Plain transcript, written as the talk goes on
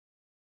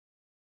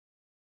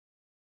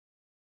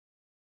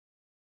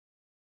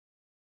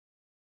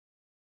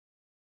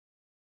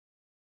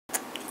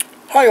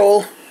Hi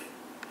all,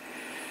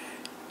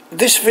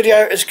 this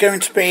video is going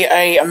to be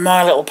a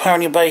My Little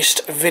Pony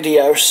based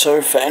video,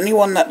 so for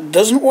anyone that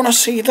doesn't want to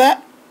see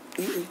that,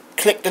 you can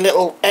click the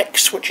little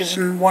X which is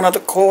in one of the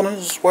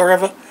corners,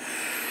 wherever,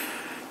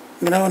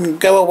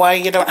 and go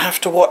away. You don't have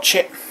to watch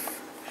it.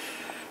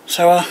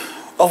 So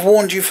I've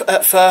warned you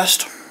at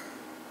first,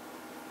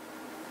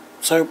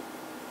 so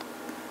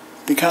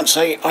you can't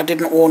say I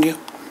didn't warn you.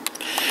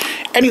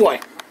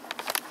 Anyway,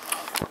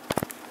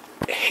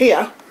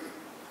 here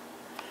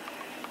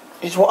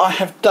is what I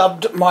have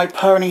dubbed my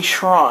pony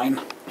shrine.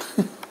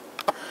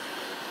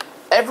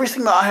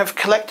 Everything that I have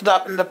collected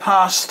up in the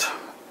past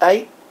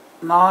 8,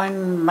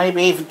 9,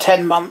 maybe even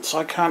 10 months,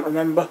 I can't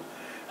remember.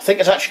 I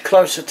think it's actually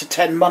closer to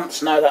 10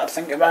 months now that I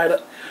think about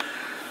it,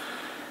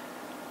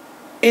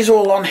 is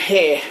all on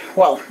here.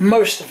 Well,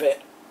 most of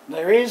it.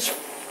 There is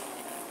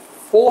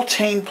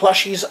 14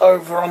 plushies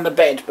over on the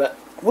bed, but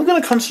we're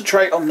going to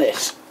concentrate on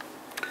this.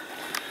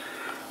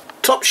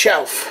 Top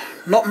shelf.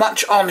 Not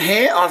much on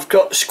here. I've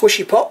got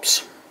Squishy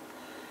Pops,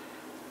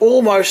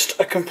 almost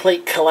a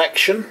complete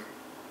collection.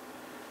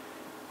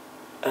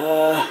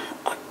 I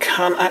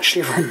can't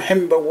actually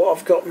remember what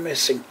I've got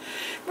missing,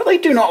 but they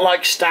do not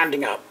like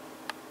standing up.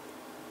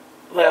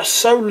 They are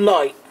so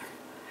light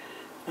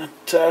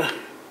that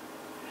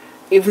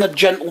even a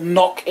gentle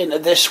knock into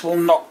this will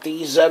knock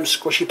these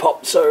Squishy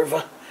Pops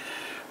over,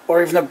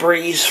 or even a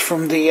breeze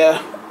from the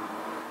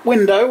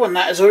window when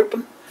that is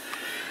open.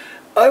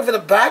 Over the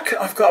back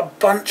I've got a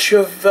bunch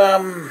of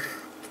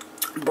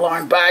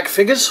blind bag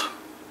figures,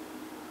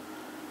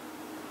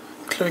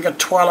 including a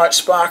Twilight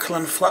Sparkle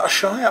and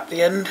Fluttershy up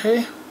the end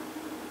here.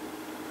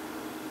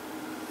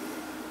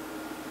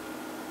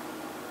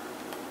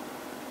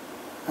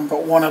 I've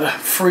got one of the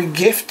free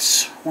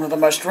gifts, one of the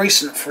most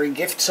recent free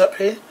gifts up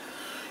here,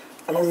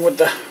 along with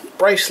the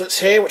bracelets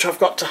here which I've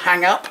got to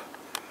hang up.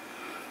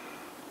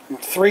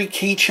 3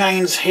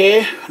 keychains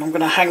here, and I'm going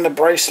to hang the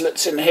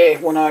bracelets in here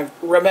when I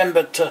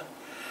remembered to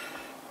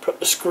put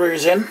the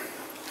screws in.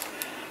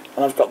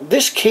 And I've got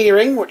this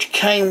keyring which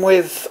came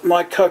with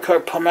my Coco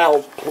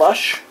Pommel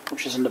plush,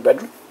 which is in the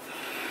bedroom.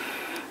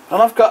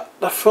 And I've got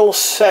the full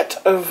set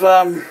of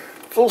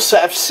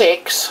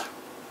 6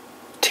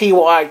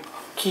 TY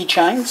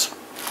keychains,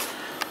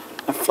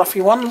 the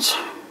fluffy ones.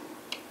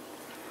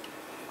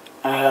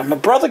 My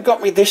brother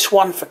got me this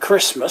one for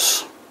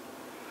Christmas,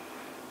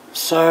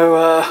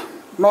 so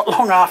not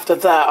long after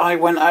that I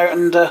went out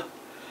and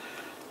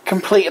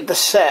completed the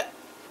set.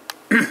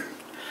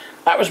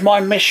 That was my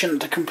mission,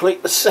 to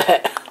complete the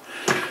set.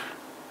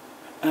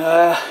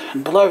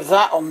 And below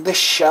that, on this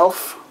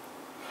shelf,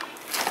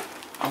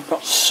 I've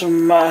got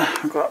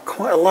I've got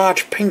quite a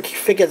large Pinky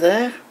figure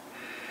there.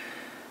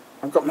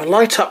 I've got my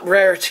light up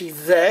rarity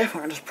there. I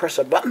can just press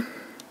a button.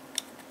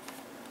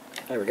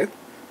 There we go.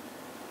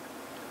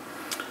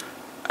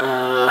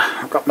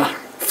 I've got my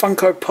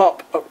Funko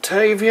Pop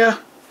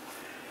Octavia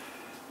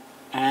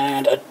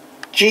and a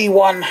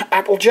G1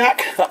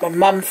 Applejack that my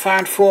mum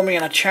found for me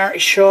in a charity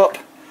shop.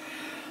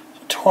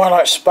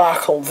 Twilight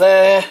Sparkle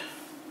there.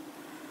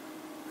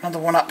 Another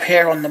one up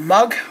here on the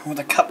mug with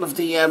a couple of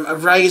the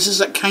erasers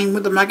that came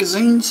with the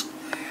magazines.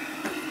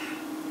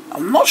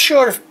 I'm not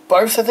sure if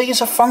both of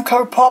these are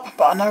Funko Pop,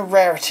 but I know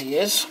Rarity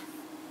is.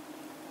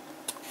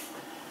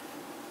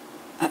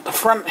 At the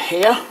front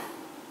here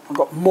I've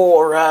got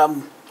more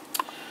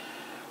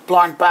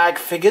blind bag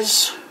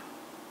figures,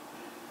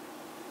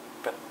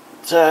 but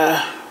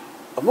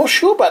I'm not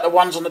sure about the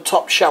ones on the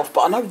top shelf,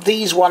 but I know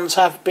these ones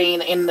have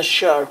been in the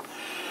show.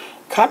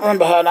 Can't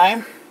remember her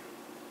name.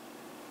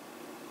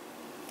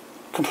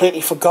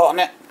 Completely forgotten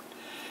it.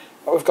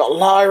 But we've got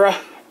Lyra,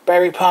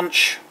 Berry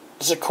Punch,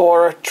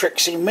 Zecora,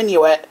 Trixie,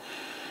 Minuet,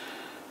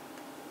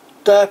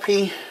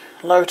 Derpy,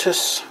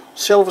 Lotus,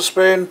 Silver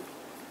Spoon.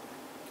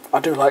 I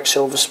do like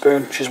Silver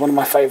Spoon. She's one of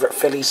my favourite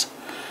fillies.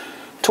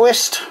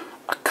 Twist.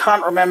 I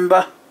can't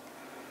remember.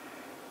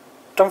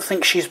 Don't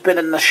think she's been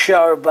in the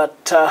show,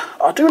 but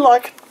I do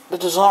like the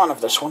design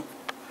of this one.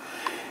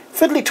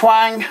 Fiddly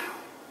Twang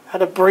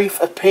had a brief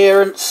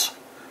appearance,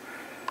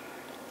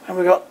 and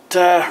we got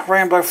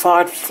Rainbow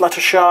Fired,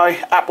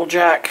 Fluttershy,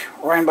 Applejack,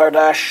 Rainbow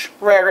Dash,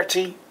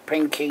 Rarity,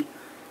 Pinky,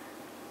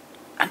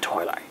 and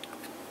Twilight.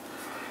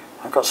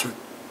 I've got some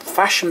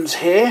fashions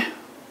here: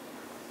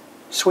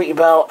 Sweetie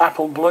Belle,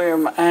 Apple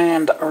Bloom,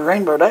 and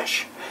Rainbow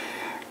Dash.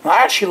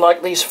 I actually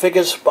like these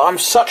figures, but I'm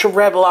such a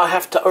rebel I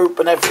have to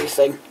open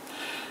everything.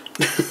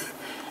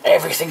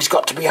 Everything's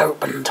got to be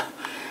opened.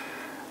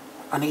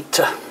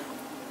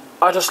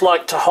 I just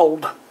like to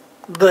hold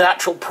the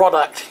actual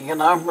product, I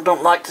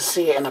don't like to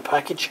see it in a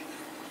package.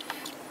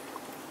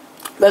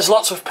 There's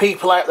lots of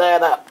people out there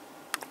that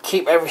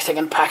keep everything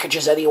in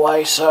packages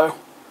anyway, so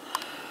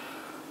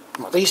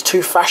I've got these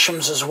 2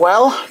 fashions as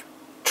well,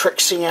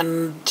 Trixie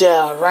and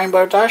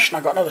Rainbow Dash, and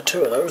I've got another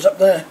 2 of those up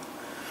there.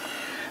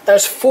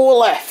 There's 4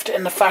 left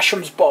in the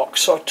fashions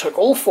box, so I took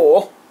all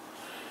 4,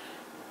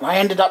 and I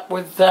ended up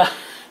with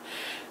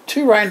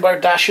 2 Rainbow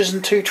Dashes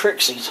and 2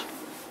 Trixies.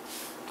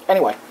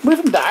 Anyway,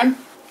 moving down,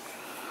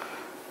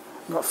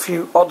 Got a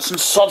few odds and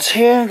sods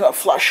here. Got a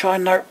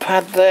Fluttershy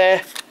notepad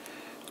there,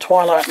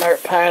 Twilight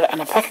notepad, and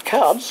a pack of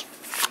cards.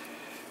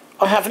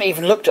 I haven't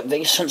even looked at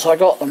these since I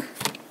got them,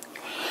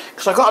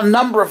 because I got a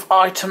number of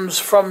items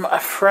from a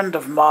friend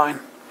of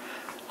mine.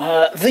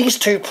 These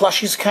two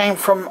plushies came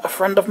from a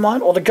friend of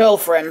mine, or the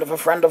girlfriend of a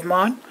friend of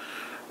mine,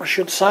 I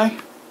should say.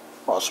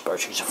 Well, I suppose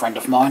she's a friend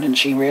of mine, isn't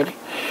she, really?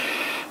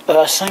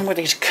 Same with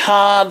these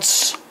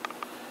cards.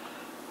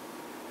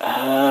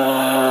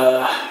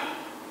 I'm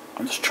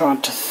just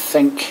trying to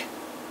think.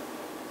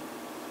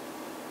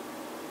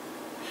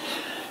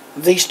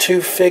 These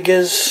two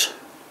figures.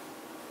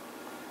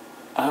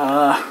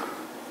 I'm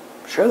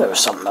sure there was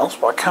something else,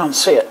 but I can't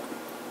see it.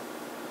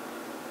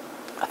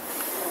 I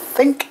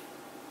think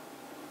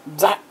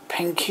that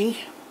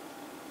Pinky,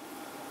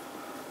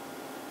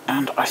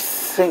 and I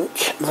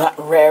think that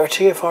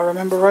Rarity, if I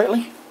remember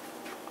rightly.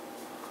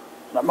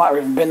 That might have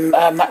even been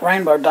that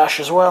Rainbow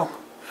Dash as well.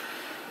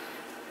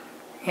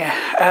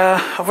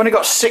 Yeah, I've only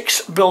got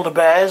 6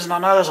 Build-A-Bears, and I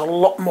know there's a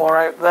lot more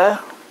out there.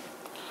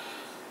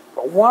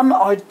 But one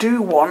I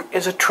do want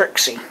is a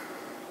Trixie.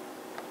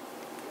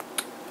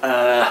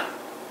 Yeah,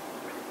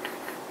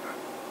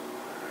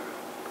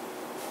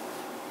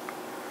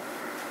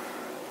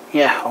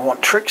 I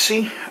want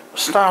Trixie,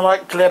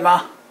 Starlight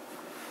Glimmer.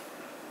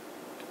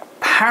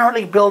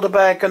 Apparently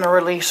Build-A-Bear going to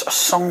release a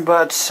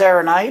Songbird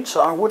Serenade,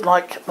 so I would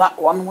like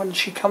that one when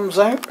she comes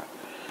out.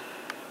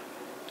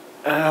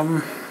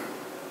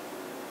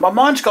 My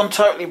mind's gone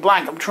totally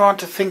blank. I'm trying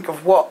to think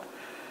of what...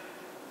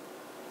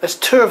 There's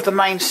 2 of the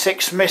main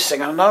 6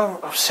 missing. I know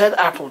I've said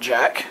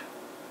Applejack.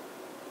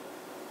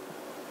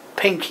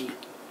 Pinky.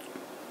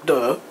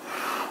 Duh.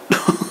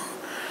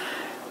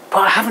 But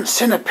I haven't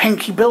seen a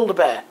Pinky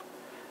Build-A-Bear.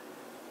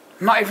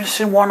 Not even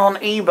seen one on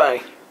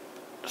eBay.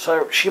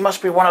 So she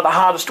must be one of the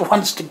hardest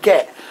ones to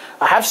get.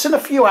 I have seen a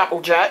few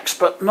Applejacks,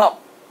 but not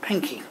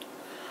Pinky.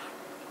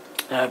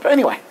 But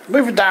anyway,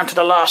 moving down to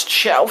the last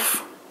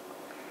shelf,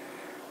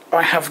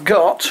 I have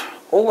got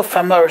all the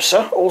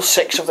Famosa, all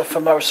 6 of the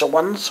Famosa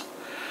ones.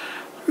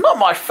 Not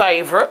my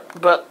favourite,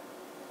 but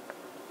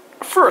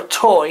for a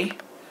toy,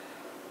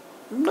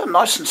 they're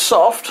nice and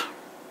soft.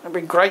 It'd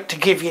be great to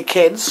give your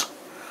kids.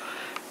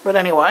 But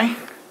anyway,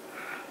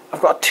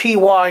 I've got a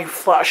TY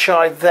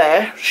Fluttershy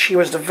there. She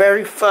was the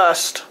very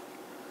first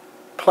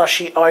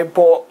plushie I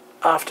bought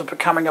after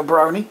becoming a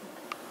brony.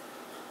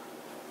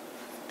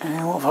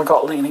 And what have I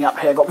got leaning up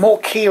here? I've got more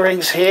key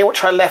rings here,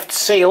 which I left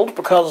sealed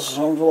because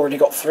I've already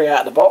got 3 out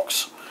of the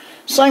box.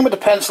 Same with the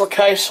pencil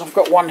case. I've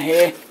got 1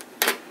 here.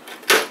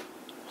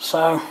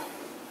 So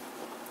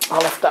I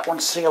left that one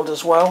sealed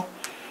as well.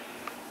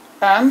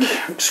 And,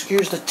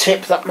 excuse the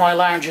tip that my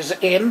lounge is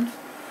in,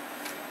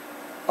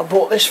 I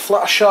bought this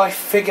Fluttershy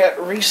figure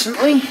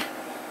recently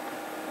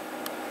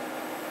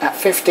at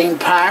 £15.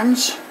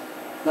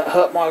 That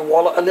hurt my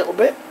wallet a little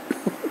bit.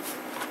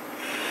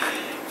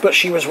 But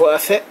she was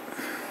worth it.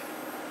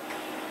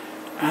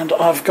 And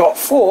I've got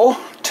 4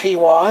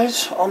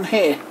 TYs on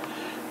here.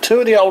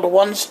 2 of the older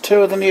ones,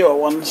 2 of the newer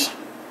ones.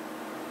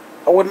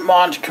 I wouldn't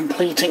mind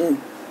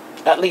completing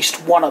at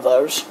least one of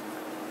those.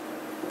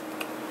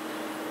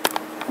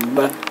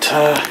 But,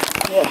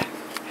 yeah.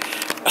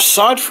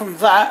 Aside from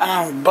that,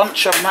 and a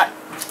bunch of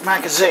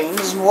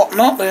magazines and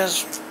whatnot,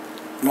 there's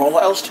not a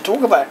lot else to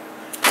talk about.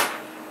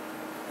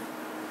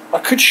 I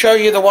could show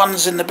you the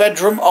ones in the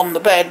bedroom on the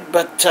bed,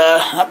 but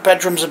that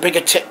bedroom's a bigger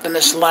tip than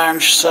this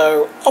lounge,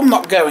 so I'm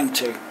not going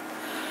to.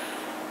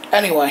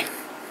 Anyway,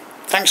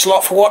 thanks a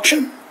lot for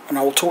watching, and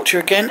I will talk to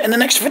you again in the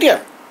next video.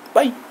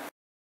 Bye.